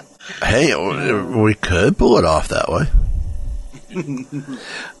 Hey, we could pull it off that way.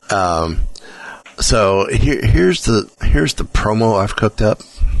 So here's the promo I've cooked up.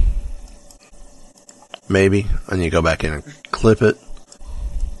 Maybe I need to go back in and clip it.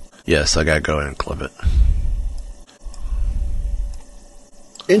 Yes, I gotta go in and clip it.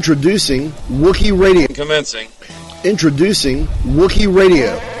 Introducing Wookiee Radio. Commencing. Introducing Wookiee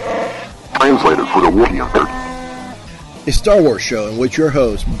Radio. Translated for the Wookiee herd. A Star Wars show in which your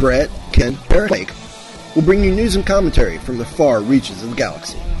hosts, Brett, Ken, and Eric, will bring you news and commentary from the far reaches of the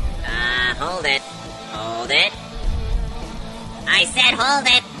galaxy. Hold it. Hold it. I said hold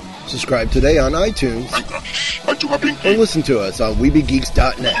it. Subscribe today on iTunes or listen to us on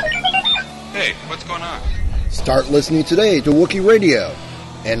WeebieGeeks.net. Hey, what's going on? Start listening today to Wookiee Radio.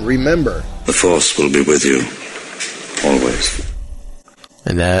 And remember, the Force will be with you. Always.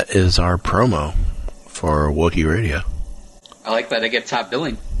 And that is our promo for Wookiee Radio. I like that I get top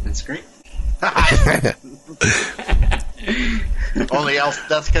billing. That's great. Only else,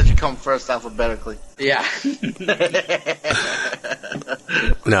 that's because you come first alphabetically. Yeah.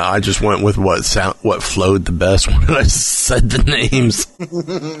 No, I just went with what flowed the best when I said the names.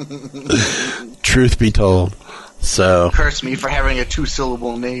 Truth be told. So Curse me for having a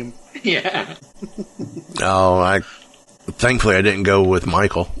 2-syllable name. Yeah. Thankfully I didn't go with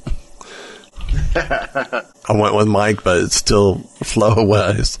Michael. I went with Mike, but it's still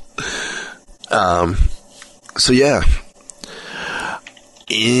flow-wise. So yeah.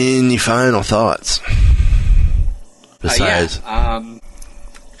 Any final thoughts? Besides,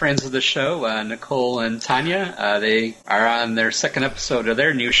 friends of the show, Nicole and Tanya, they are on their second episode of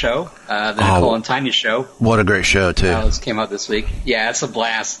their new show, the Nicole and Tanya Show. What a great show, too. This came out this week. Yeah, it's a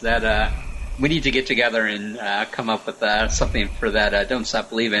blast. That we need to get together and come up with something for that Don't Stop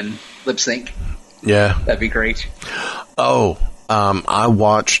Believin' lip sync. Yeah. That'd be great. Oh, I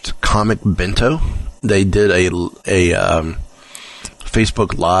watched Comic Bento. They did a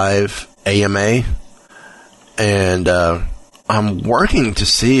Facebook Live AMA, and I'm working to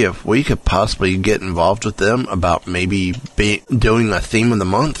see if we could possibly get involved with them about maybe doing a theme of the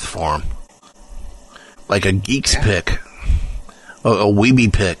month for them, like a Geeks pick, a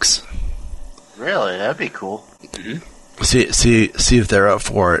Weebie picks. Really, that'd be cool. Mm-hmm. See if they're up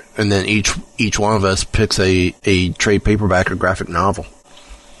for it, and then each one of us picks a trade paperback or graphic novel.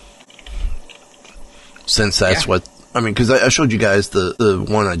 Since that's what I mean, because I showed you guys the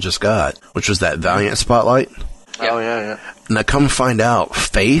one I just got, which was that Valiant Spotlight. Oh yeah. And I come to find out,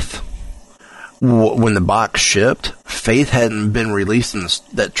 Faith, when the box shipped, Faith hadn't been released, and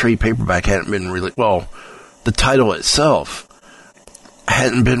that trade paperback hadn't been released. Well, the title itself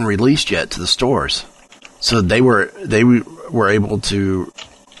hadn't been released yet to the stores, so they were able to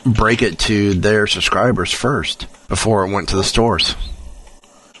break it to their subscribers first before it went to the stores.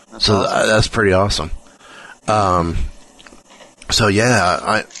 That's awesome. That's pretty awesome. So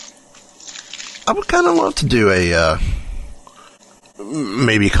yeah, I would kind of love to do a,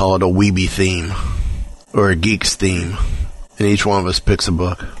 maybe call it a Weebie theme, or a Geeks theme, and each one of us picks a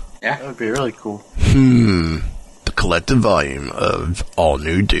book. Yeah. That would be really cool. The collective volume of All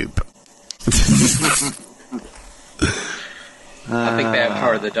New Dupe. I think they have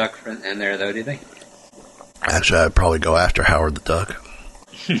Howard the Duck in there, though, do you think? Actually, I'd probably go after Howard the Duck.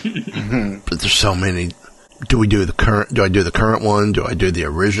 But there's so many. Do I do the current one? Do I do the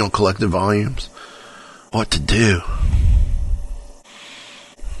original collective volumes? What to do?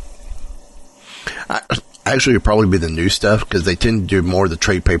 Actually, it'd probably be the new stuff, because they tend to do more of the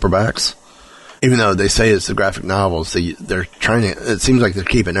trade paperbacks. Even though they say it's the graphic novels, they're trying to. It seems like they're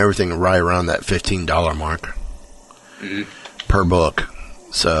keeping everything right around that $15 mark per book.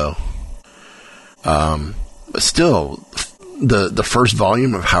 So, but still, the first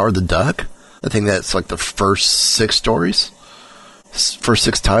volume of Howard the Duck, I think that's like the first 6 stories, first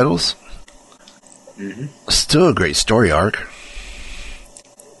 6 titles. Still a great story arc.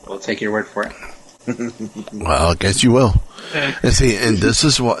 We'll take your word for it. Well, I guess you will. And see, and this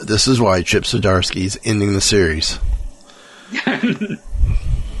is why Chip Zdarsky's ending the series.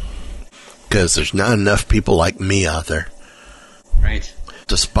 Because there's not enough people like me out there. Right.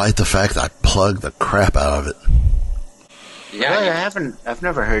 Despite the fact that I plug the crap out of it. Yeah, really, I've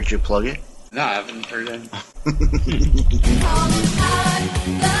never heard you plug it. No, I haven't heard it.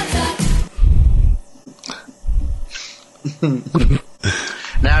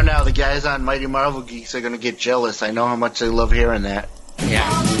 Now, the guys on Mighty Marvel Geeks are going to get jealous. I know how much they love hearing that. Yeah.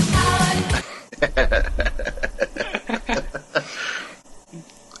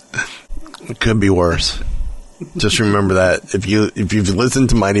 It could be worse. Just remember that. If you've listened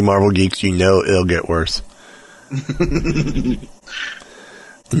to Mighty Marvel Geeks, you know it'll get worse. And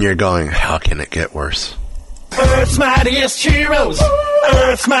you're going, how can it get worse? Earth's mightiest heroes.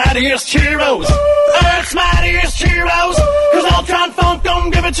 Earth's mightiest heroes. Earth's mightiest heroes. Cause Ultron Funk gon'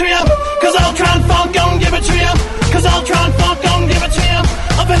 give it to you. Cause Ultron Funk gon' give it to you. Cause Ultron Funk gon' give it to you.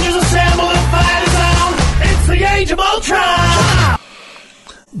 Avengers assemble and fight his own. It's the age of Ultron.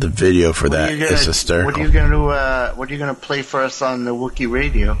 The video for that is hysterical. What are you gonna play for us on the Wookiee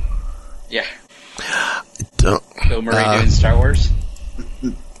radio? Yeah. Bill Murray doing Star Wars.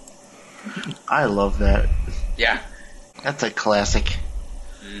 I love that. Yeah. That's a classic.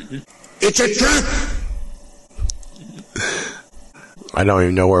 Mm-hmm. It's a trap! I don't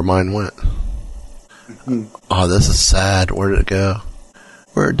even know where mine went. Oh, this is sad. Where did it go?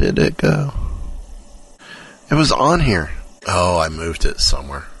 Where did it go? It was on here. Oh, I moved it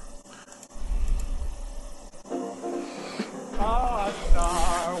somewhere.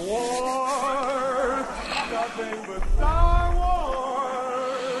 Star Wars, nothing but Star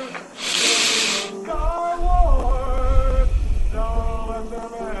Wars. Star Wars, no other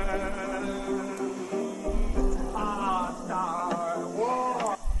man. Star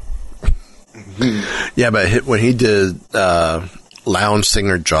Wars. Yeah, but when he did Lounge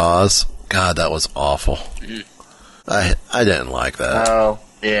Singer Jaws, God, that was awful. I didn't like that. Oh,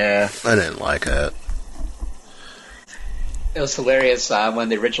 yeah. I didn't like that. It was hilarious when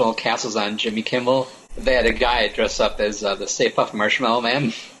the original cast was on Jimmy Kimmel. They had a guy dress up as the Stay Puft Marshmallow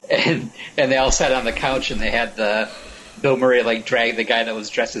Man, and they all sat on the couch and they had Bill Murray drag the guy that was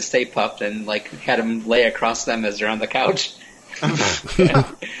dressed as Stay Puft and had him lay across them as they're on the couch.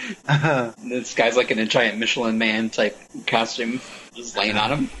 This guy's in a giant Michelin Man type costume, just laying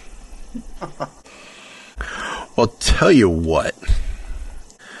on him. Well, tell you what.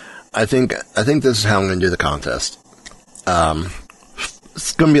 I think this is how I'm going to do the contest.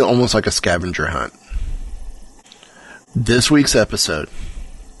 It's going to be almost like a scavenger hunt. This week's episode.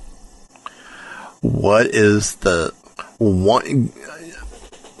 What was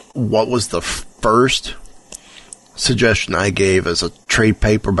the first suggestion I gave as a trade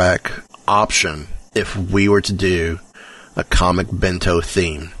paperback option if we were to do a comic bento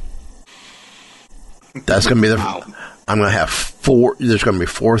theme? That's going to be I'm going to have 4. There's going to be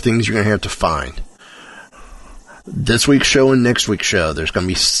 4 things you're going to have to find. This week's show and next week's show, there's going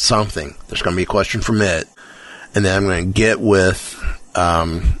to be something. There's going to be a question from it. And then I'm going to get with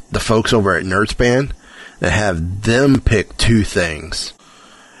the folks over at Nerdspan and have them pick 2 things.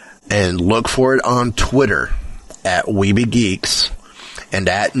 And look for it on Twitter at Weeby Geeks and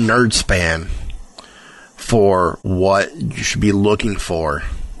at Nerdspan for what you should be looking for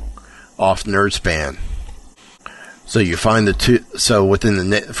off Nerdspan. So you find the 2. So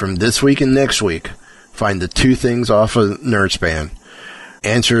within from this week and next week, find the 2 things off of Nerdspan.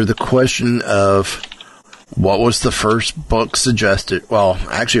 Answer the question of what was the first book suggested. Well,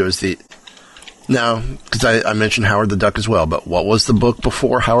 actually, it was because I mentioned Howard the Duck as well. But what was the book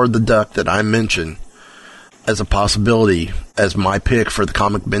before Howard the Duck that I mentioned as a possibility as my pick for the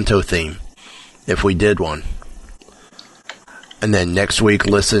comic bento theme if we did one? And then next week,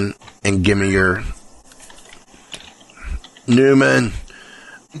 listen and give me your Newman.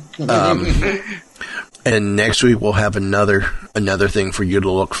 And next week we'll have another thing for you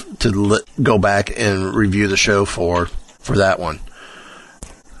to go back and review the show for that one.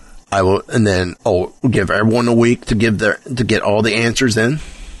 I will, and then give everyone a week to get all the answers in,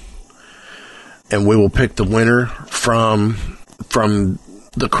 and we will pick the winner from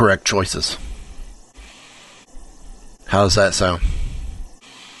the correct choices. How does that sound?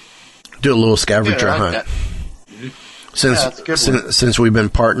 Do a little scavenger hunt. Since we've been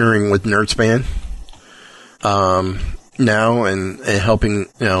partnering with Nerdspan now and helping,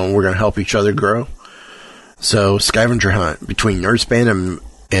 we're going to help each other grow. So scavenger hunt between Nerdspan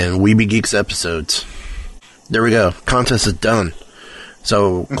and Weeby Geeks episodes. There we go. Contest is done.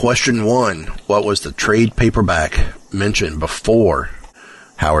 So question 1: what was the trade paperback mentioned before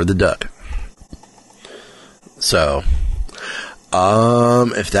Howard the Duck? So,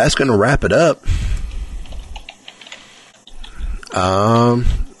 if that's going to wrap it up,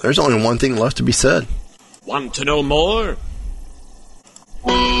 there's only one thing left to be said. Want to know more?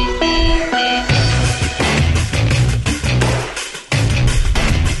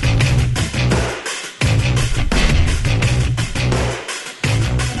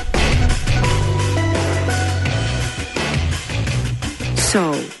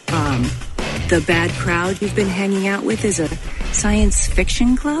 The bad crowd you've been hanging out with is a science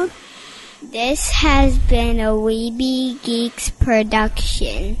fiction club? This has been a Weeby Geeks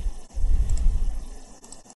production.